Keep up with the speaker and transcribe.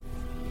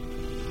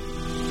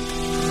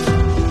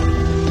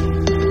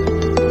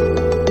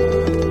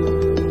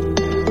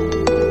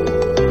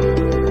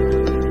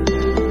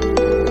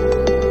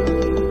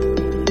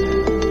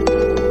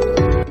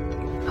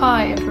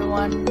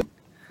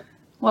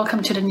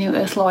welcome to the New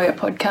Earth Lawyer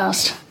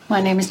podcast.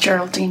 My name is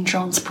Geraldine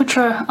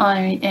Jones-Putra.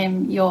 I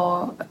am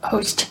your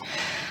host.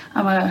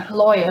 I'm a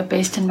lawyer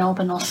based in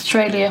Melbourne,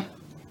 Australia.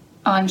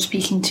 I'm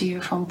speaking to you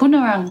from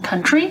Boonwurrung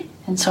country,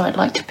 and so I'd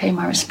like to pay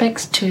my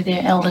respects to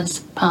their elders,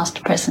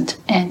 past, present,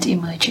 and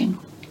emerging.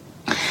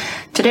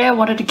 Today I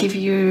wanted to give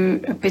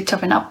you a bit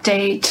of an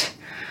update.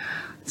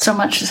 So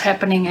much is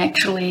happening,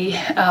 actually.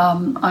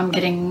 I'm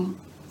getting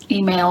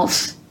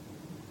emails,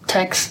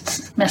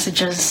 texts,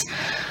 messages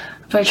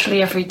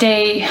virtually every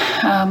day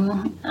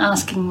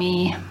asking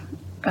me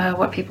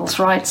what people's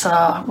rights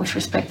are with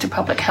respect to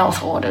public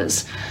health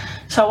orders.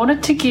 So I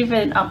wanted to give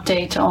an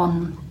update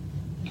on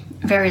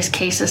various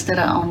cases that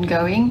are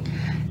ongoing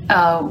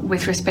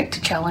with respect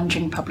to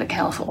challenging public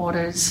health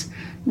orders,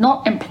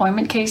 not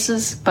employment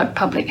cases, but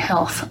public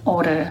health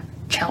order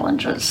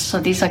challenges. So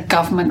these are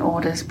government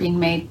orders being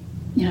made,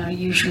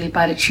 usually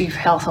by the chief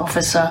health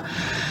officer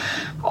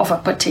of a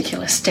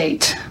particular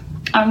state.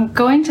 I'm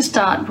going to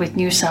start with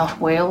New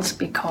South Wales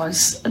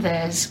because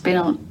there's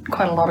been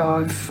quite a lot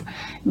of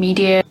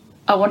media.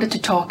 I wanted to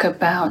talk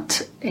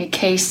about a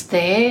case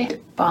there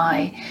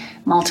by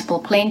multiple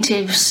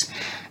plaintiffs,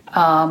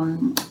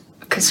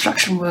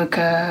 construction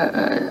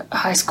worker,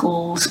 high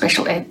school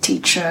special ed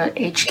teacher,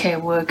 aged care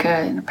worker,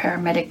 and a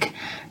paramedic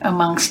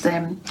amongst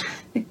them.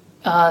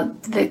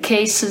 The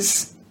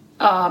cases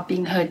are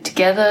being heard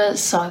together,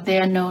 so they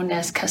are known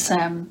as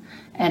Kassam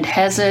and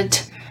Hazard,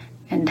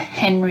 and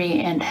Henry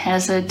and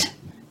Hazard.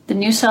 The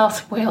New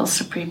South Wales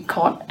Supreme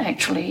Court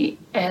actually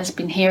has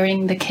been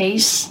hearing the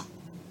case.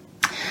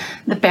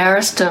 The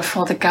barrister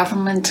for the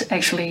government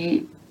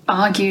actually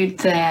argued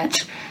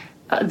that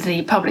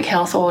the public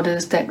health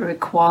orders that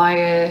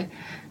require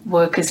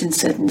workers in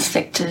certain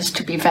sectors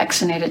to be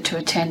vaccinated to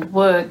attend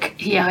work,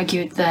 he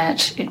argued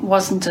that it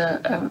wasn't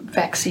a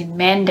vaccine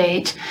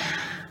mandate,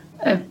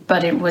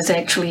 but it was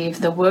actually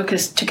if the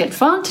workers took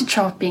advantage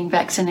of being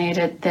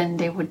vaccinated, then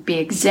they would be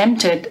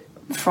exempted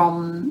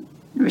from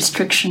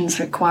restrictions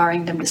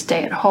requiring them to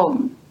stay at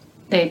home.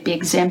 They'd be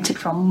exempted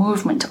from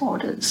movement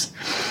orders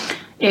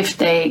if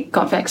they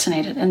got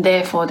vaccinated, and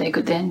therefore they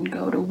could then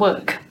go to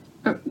work.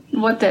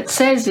 What that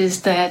says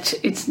is that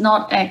it's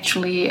not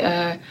actually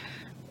a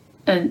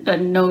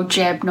no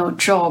jab, no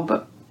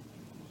job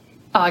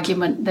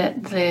argument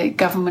that the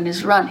government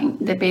is running.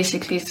 They're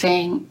basically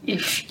saying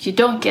if you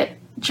don't get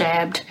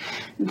jabbed,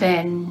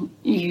 then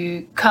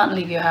you can't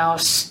leave your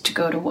house to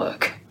go to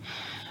work.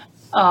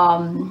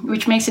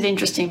 Which makes it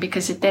interesting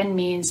because it then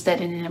means that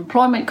in an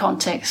employment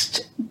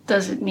context,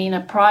 does it mean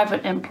a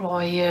private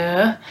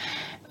employer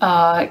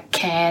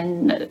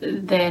can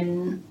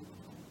then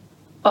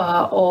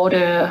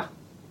order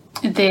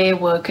their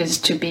workers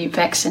to be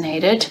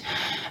vaccinated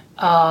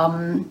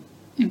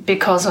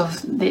because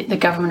of the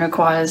government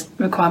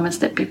requirements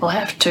that people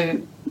have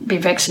to be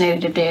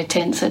vaccinated if they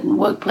attend certain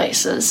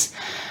workplaces.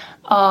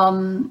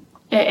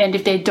 And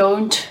if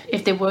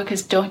the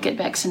workers don't get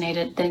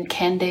vaccinated, then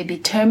can they be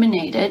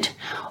terminated,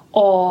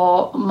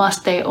 or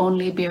must they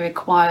only be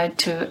required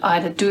to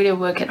either do their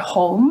work at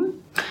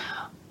home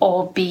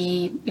or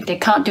if they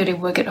can't do their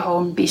work at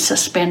home, be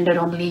suspended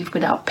on leave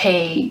without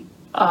pay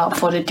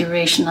for the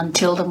duration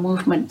until the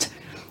movement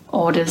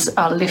orders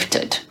are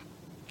lifted.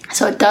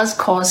 So it does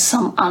cause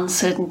some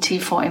uncertainty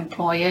for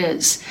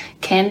employers.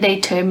 Can they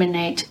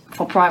terminate,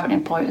 for private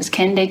employers,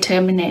 can they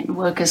terminate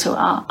workers who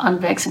are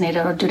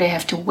unvaccinated, or do they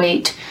have to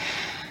wait?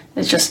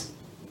 They just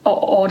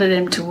order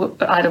them to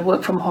either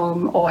work from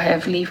home or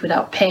have leave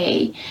without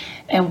pay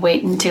and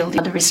wait until the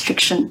other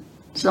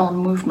restrictions on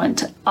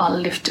movement are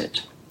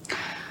lifted.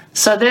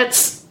 So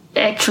that's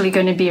actually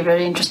going to be a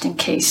very interesting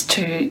case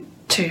to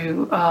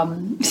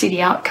see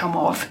the outcome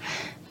of,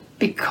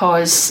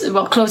 because,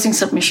 closing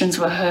submissions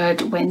were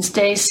heard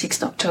Wednesday,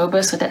 6th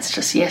October, so that's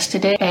just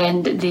yesterday,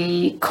 and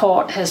the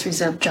court has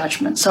reserved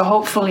judgment. So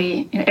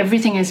hopefully,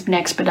 everything has been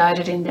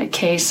expedited in that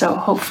case, so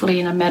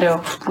hopefully in a matter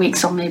of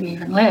weeks or maybe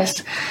even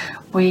less,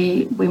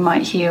 we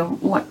might hear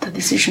what the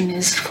decision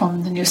is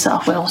from the New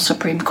South Wales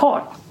Supreme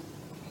Court.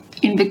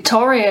 In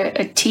Victoria,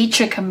 a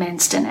teacher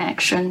commenced an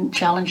action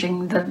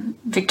challenging the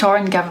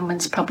Victorian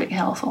government's public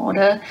health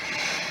order.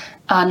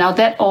 Now,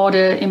 that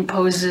order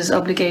imposes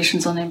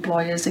obligations on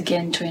employers,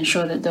 again, to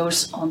ensure that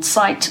those on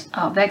site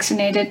are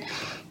vaccinated,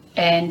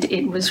 and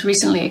it was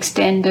recently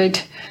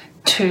extended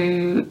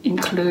to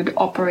include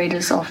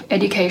operators of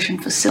education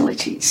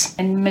facilities.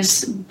 And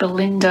Ms.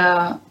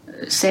 Belinda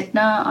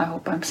Setner, I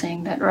hope I'm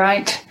saying that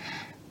right,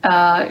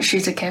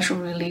 she's a casual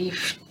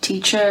relief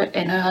teacher,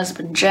 and her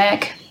husband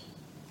Jack,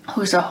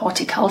 who's a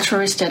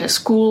horticulturist at a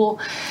school,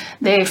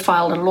 they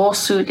filed a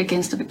lawsuit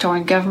against the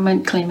Victorian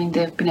government claiming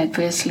they've been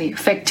adversely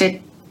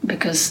affected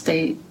because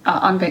they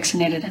are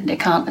unvaccinated and they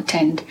can't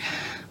attend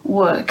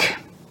work.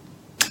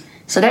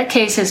 So that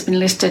case has been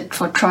listed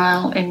for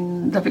trial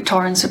in the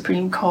Victorian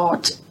Supreme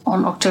Court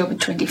on October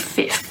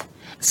 25th.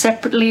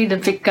 Separately, the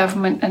Vic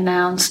government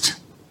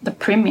the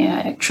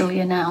Premier actually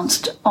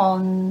announced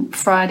on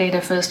Friday the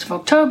 1st of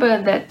October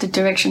that the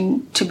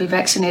direction to be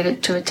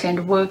vaccinated to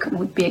attend work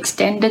would be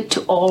extended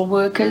to all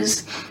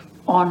workers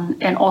on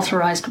an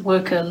authorised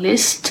worker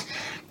list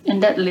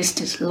And that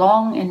list is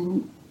long,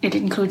 and it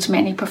includes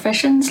many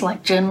professions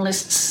like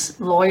journalists,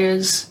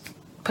 lawyers,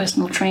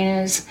 personal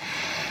trainers.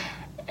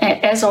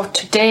 As of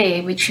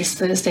today, which is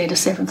Thursday, the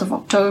 7th of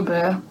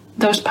October,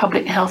 those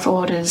public health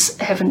orders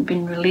haven't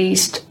been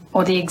released,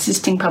 or the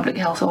existing public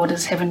health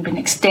orders haven't been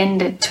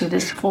extended to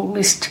this full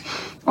list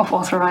of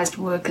authorised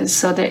workers.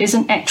 So there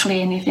isn't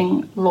actually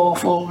anything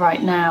lawful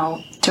right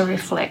now to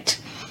reflect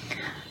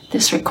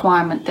this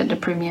requirement that the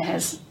Premier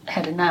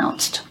had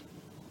announced.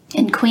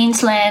 In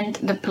Queensland,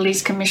 the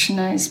Police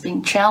Commissioner is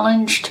being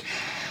challenged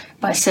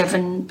by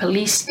 7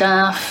 police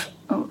staff.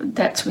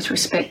 That's with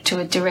respect to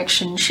a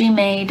direction she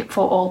made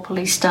for all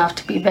police staff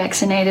to be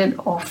vaccinated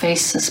or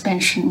face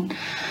suspension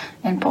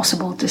and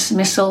possible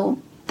dismissal.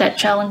 That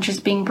challenge is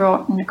being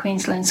brought in the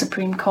Queensland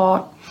Supreme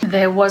Court.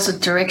 There was a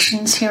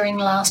directions hearing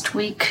last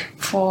week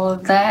for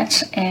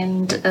that,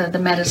 and the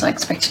matters are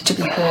expected to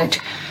be heard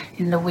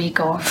in the week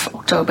of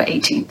October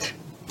 18th.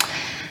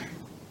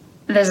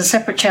 There's a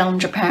separate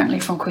challenge apparently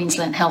from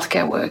Queensland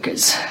healthcare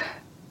workers.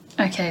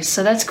 Okay,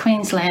 so that's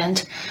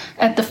Queensland.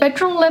 At the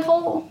federal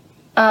level,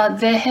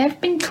 there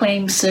have been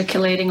claims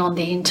circulating on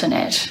the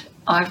internet.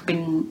 I've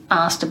been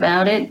asked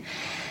about it.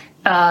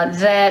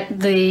 That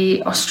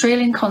the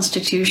Australian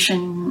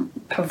Constitution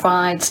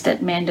provides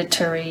that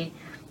mandatory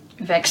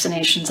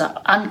vaccinations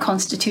are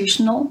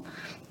unconstitutional,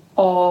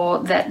 or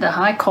that the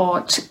High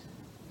Court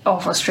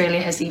of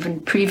Australia has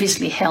even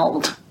previously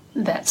held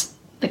that's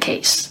the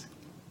case.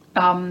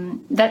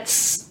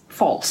 That's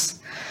false.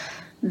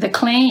 The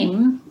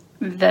claim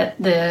that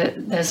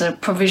there's a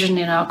provision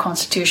in our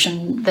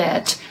Constitution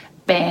that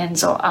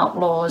bans or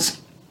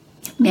outlaws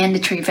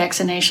mandatory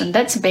vaccination,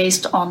 that's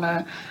based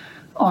on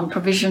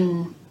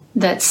provision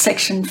that's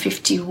Section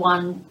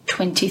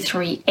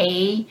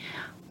 5123A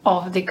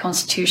of the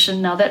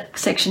Constitution. Now, that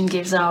section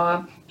gives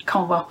our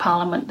Commonwealth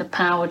Parliament the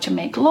power to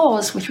make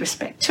laws with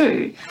respect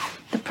to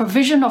the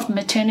provision of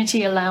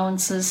maternity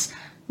allowances,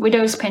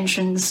 widows'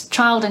 pensions,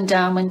 child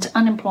endowment,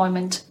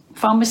 unemployment,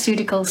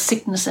 pharmaceutical,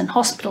 sickness and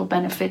hospital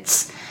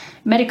benefits,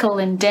 medical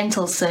and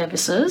dental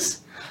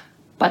services,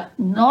 but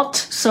not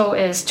so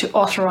as to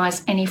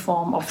authorise any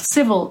form of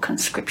civil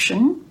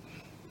conscription,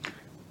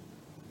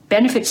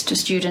 benefits to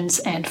students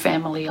and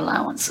family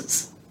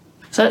allowances.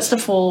 So that's the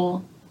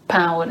full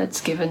power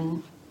that's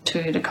given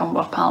to the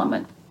Commonwealth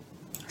Parliament.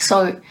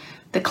 So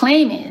the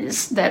claim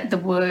is that the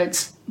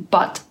words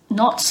 "but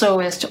not so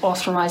as to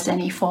authorise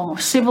any form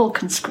of civil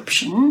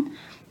conscription"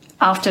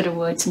 after the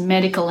words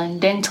medical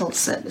and dental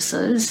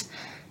services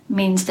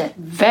means that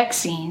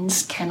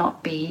vaccines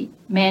cannot be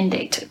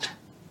mandated.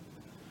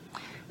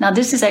 Now,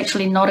 this is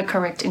actually not a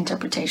correct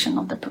interpretation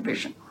of the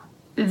provision.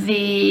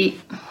 The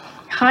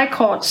High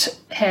Court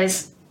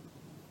has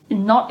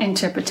not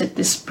interpreted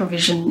this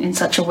provision in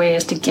such a way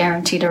as to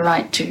guarantee the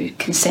right to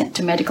consent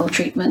to medical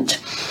treatment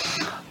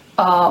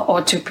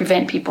or to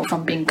prevent people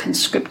from being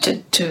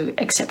conscripted to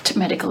accept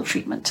medical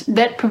treatment.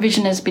 That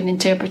provision has been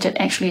interpreted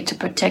actually to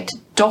protect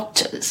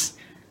doctors,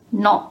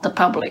 not the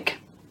public.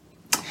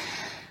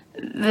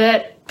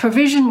 That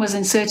provision was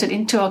inserted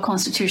into our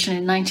Constitution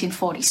in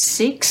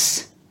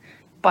 1946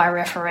 by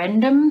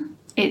referendum.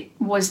 It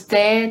was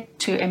there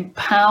to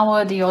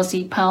empower the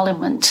Aussie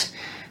Parliament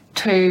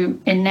to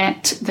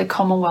enact the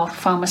Commonwealth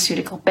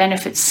Pharmaceutical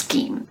Benefits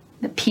Scheme,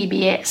 the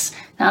PBS.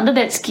 Now, under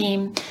that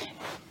scheme,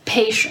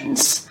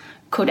 patients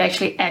could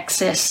actually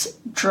access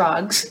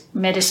drugs,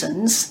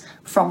 medicines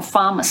from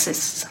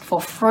pharmacists for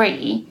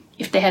free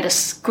if they had a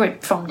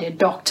script from their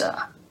doctor.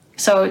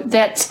 So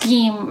that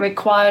scheme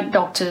required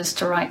doctors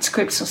to write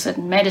scripts for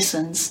certain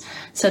medicines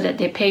so that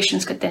their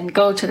patients could then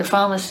go to the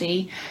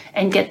pharmacy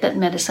and get that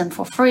medicine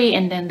for free,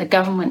 and then the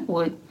government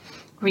would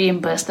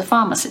reimburse the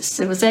pharmacists.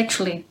 It was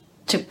actually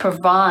to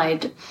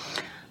provide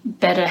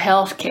better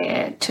health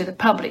care to the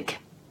public.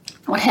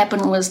 What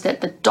happened was that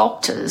the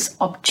doctors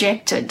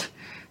objected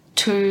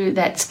to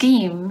that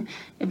scheme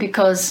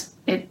because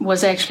it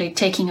was actually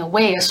taking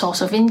away a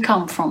source of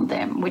income from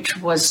them, which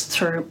was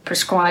through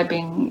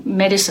prescribing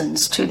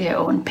medicines to their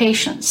own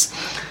patients.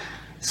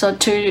 So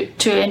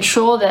to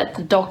ensure that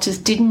the doctors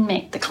didn't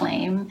make the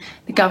claim,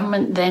 the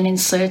government then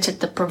inserted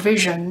the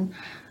provision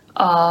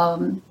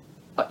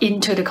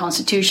into the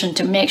Constitution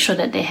to make sure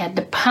that they had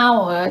the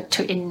power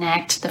to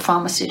enact the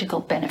Pharmaceutical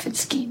Benefit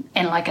Scheme.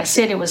 And like I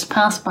said, it was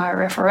passed by a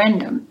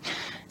referendum.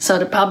 So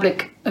the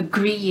public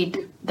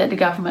agreed that the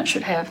government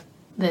should have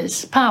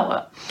this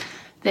power.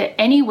 There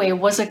anyway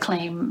was a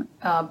claim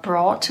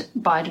brought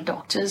by the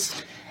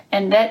doctors,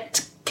 and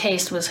that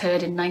case was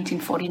heard in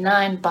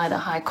 1949 by the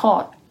High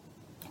Court.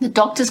 The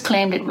doctors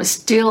claimed it was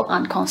still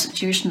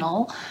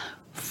unconstitutional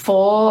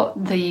for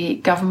the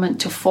government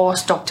to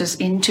force doctors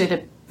into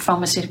the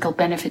Pharmaceutical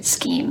Benefit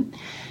Scheme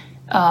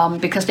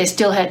because they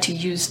still had to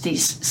use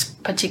these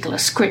particular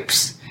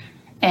scripts.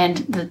 And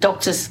the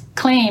doctors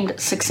claimed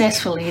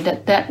successfully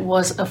that that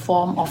was a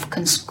form of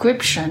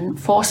conscription,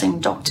 forcing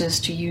doctors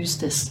to use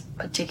this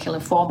particular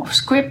form of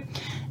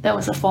script. That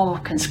was a form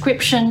of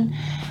conscription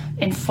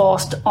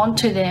enforced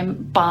onto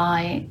them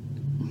by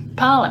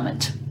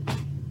Parliament.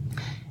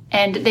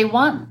 And they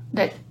won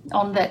that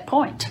on that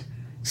point.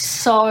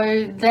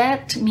 So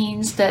that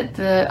means that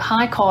the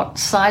High Court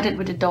sided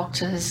with the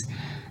doctors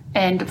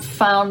and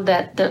found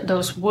that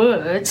those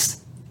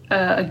words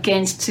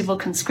against civil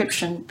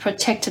conscription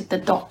protected the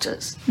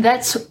doctors.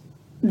 That's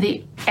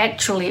the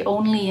actually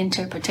only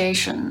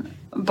interpretation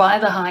by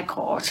the High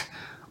Court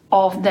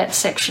of that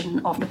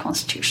section of the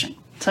Constitution.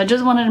 So I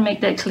just wanted to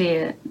make that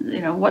clear.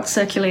 What's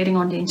circulating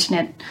on the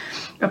internet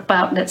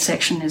about that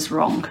section is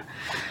wrong.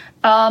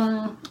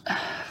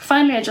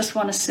 Finally, I just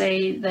want to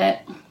say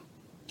that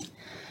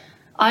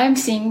I am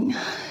seeing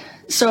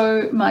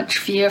so much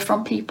fear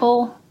from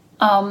people,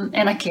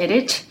 and I get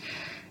it.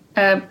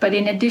 But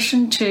in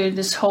addition to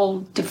this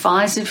whole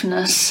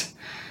divisiveness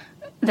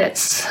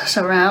that's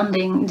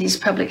surrounding these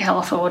public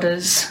health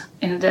orders,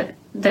 that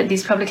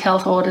these public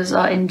health orders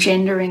are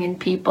engendering in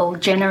people,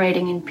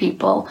 generating in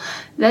people,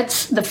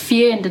 that's the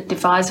fear and the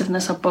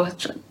divisiveness are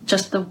both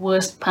just the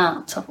worst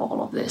parts of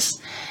all of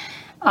this.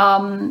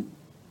 I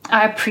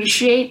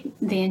appreciate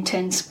the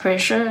intense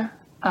pressure.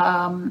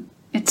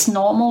 It's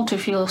normal to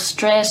feel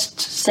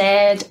stressed,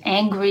 sad,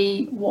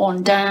 angry,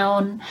 worn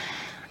down.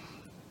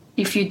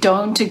 If you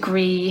don't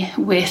agree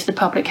with the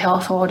public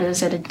health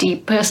orders at a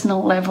deep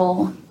personal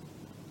level,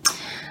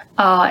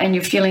 and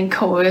you're feeling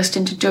coerced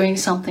into doing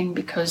something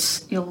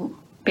because you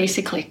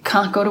basically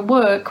can't go to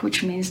work,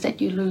 which means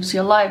that you lose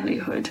your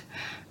livelihood,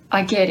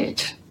 I get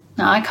it.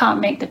 Now, I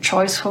can't make the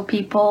choice for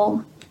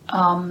people.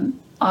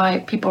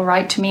 People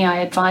write to me, I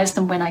advise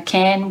them when I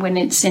can, when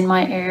it's in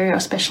my area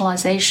of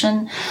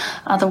specialization.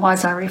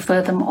 Otherwise, I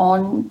refer them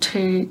on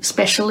to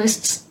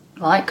specialists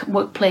like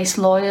workplace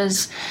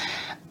lawyers.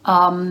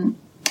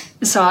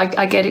 So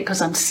I get it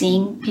because I'm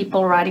seeing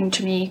people writing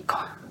to me,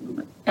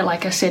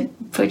 like I said,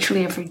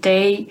 virtually every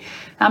day.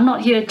 I'm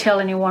not here to tell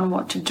anyone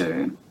what to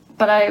do,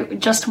 but I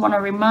just want to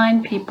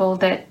remind people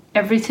that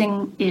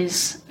everything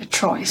is a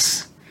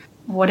choice.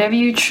 Whatever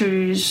you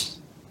choose,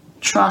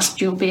 trust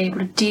you'll be able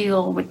to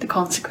deal with the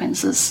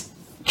consequences.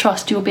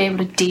 Trust you'll be able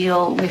to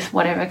deal with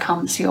whatever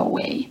comes your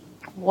way.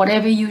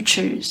 Whatever you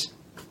choose.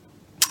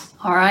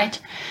 All right?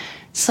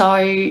 So,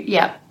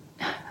 yeah,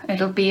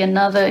 it'll be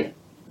another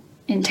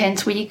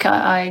intense week,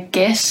 I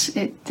guess.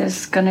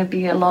 There's going to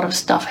be a lot of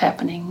stuff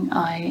happening,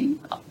 I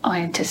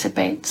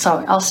anticipate.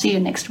 So I'll see you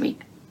next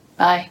week.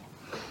 Bye.